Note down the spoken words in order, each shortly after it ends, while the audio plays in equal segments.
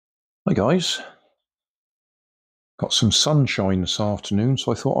Hi guys, got some sunshine this afternoon,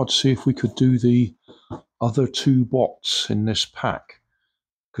 so I thought I'd see if we could do the other two bots in this pack,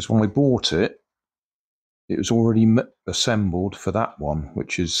 because when I bought it, it was already assembled for that one,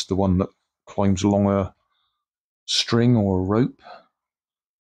 which is the one that climbs along a string or a rope.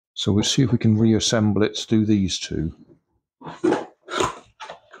 So we'll see if we can reassemble it to do these two.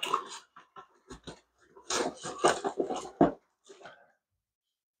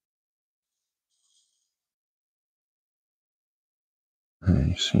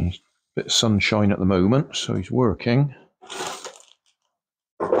 You see, a bit of sunshine at the moment, so he's working.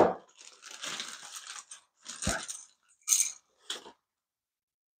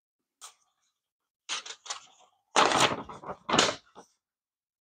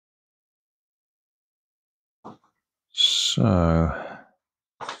 So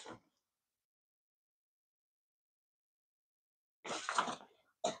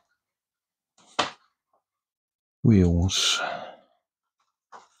wheels.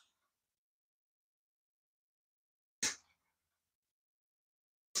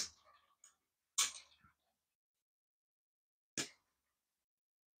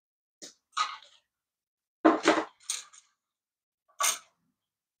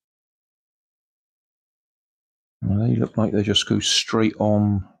 Well, they look like they just go straight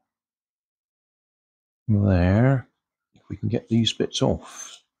on there. If we can get these bits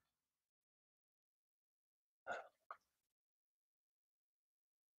off.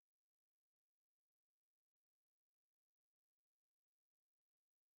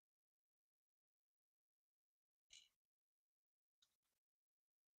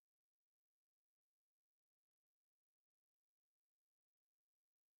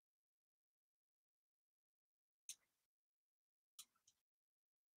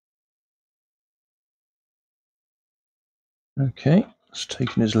 Okay, it's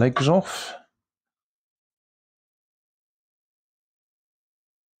taking his legs off.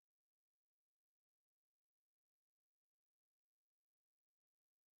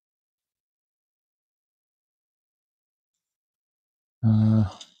 I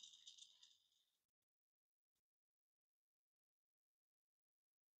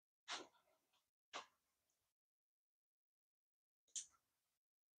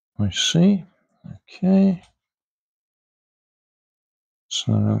see. Okay.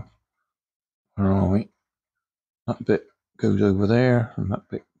 So, where are we? That bit goes over there, and that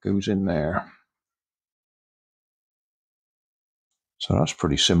bit goes in there. So that's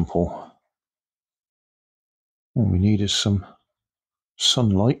pretty simple. All we need is some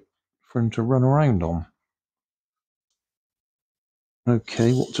sunlight for him to run around on.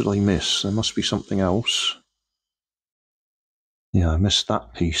 Okay, what did I miss? There must be something else. Yeah, I missed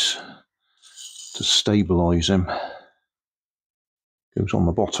that piece to stabilize him. Goes on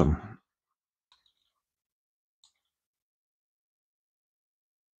the bottom.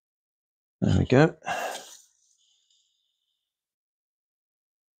 There we go.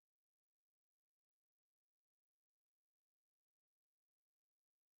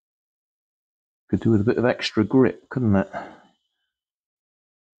 Could do with a bit of extra grip, couldn't it?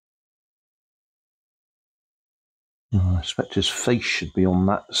 I expect his face should be on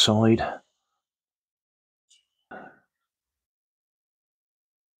that side.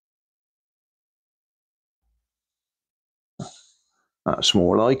 That's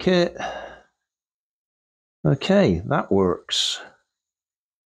more like it. Okay, that works.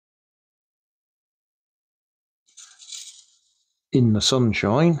 In the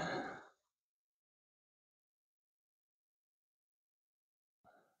sunshine.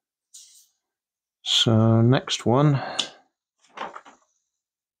 So next one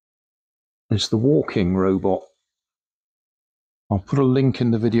is the walking robot. I'll put a link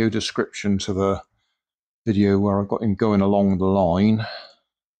in the video description to the video where I got him going along the line.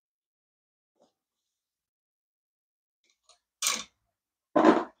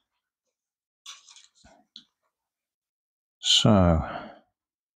 So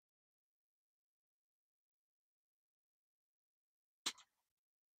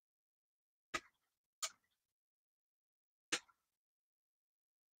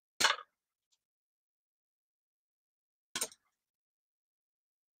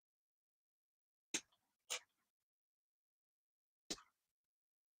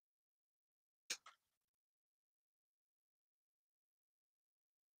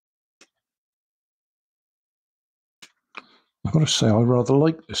I've got to say I rather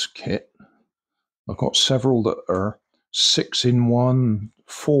like this kit. I've got several that are 6-in-1,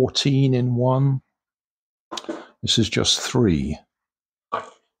 14-in-1. This is just 3.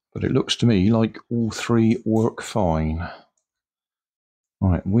 But it looks to me like all 3 work fine.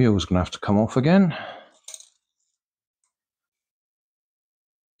 Right, wheel's going to have to come off again.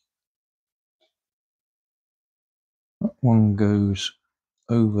 That one goes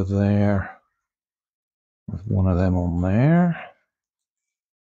over there with one of them on there.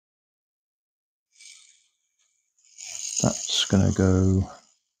 That's going to go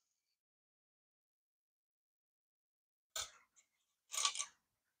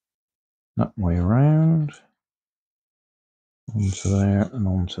that way around, onto there and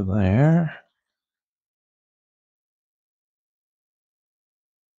onto there.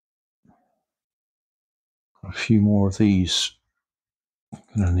 A few more of these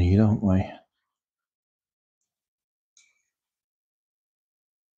going to need, aren't we?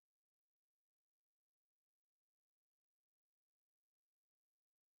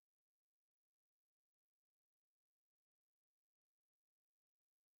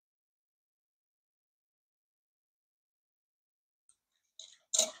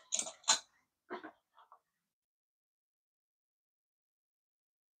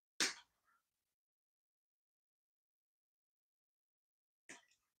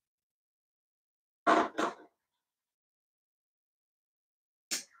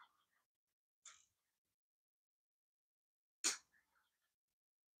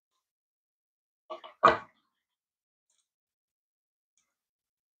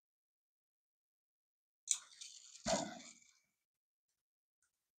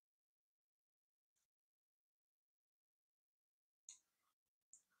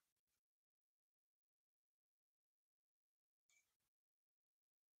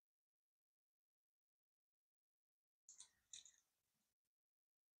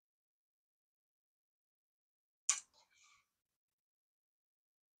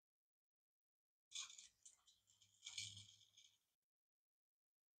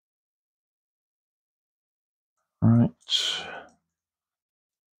 Right.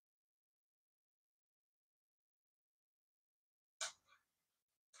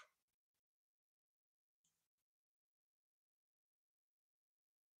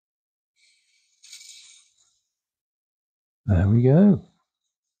 There we go.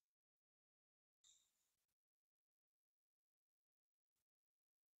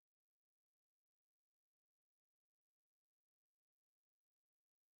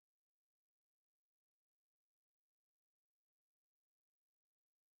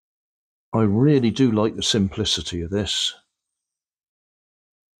 I really do like the simplicity of this.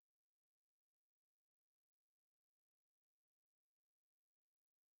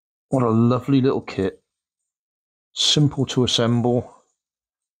 What a lovely little kit. Simple to assemble,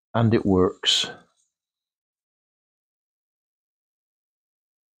 and it works.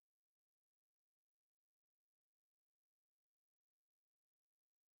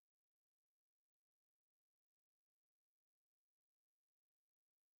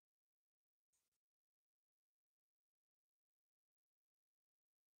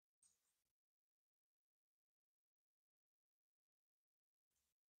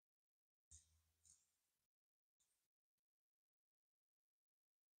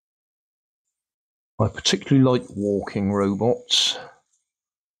 I particularly like walking robots,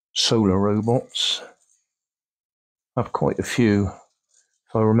 solar robots. I have quite a few.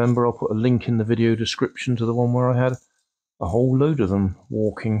 If I remember, I'll put a link in the video description to the one where I had a whole load of them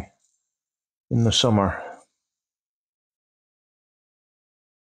walking in the summer.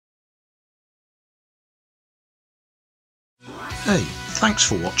 Hey, thanks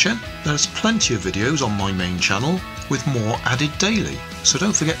for watching. There's plenty of videos on my main channel with more added daily, so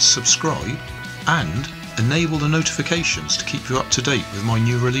don't forget to subscribe and enable the notifications to keep you up to date with my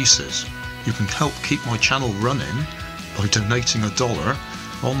new releases. You can help keep my channel running by donating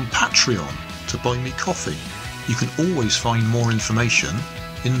 $1 on Patreon to buy me coffee. You can always find more information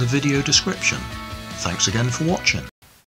in the video description. Thanks again for watching.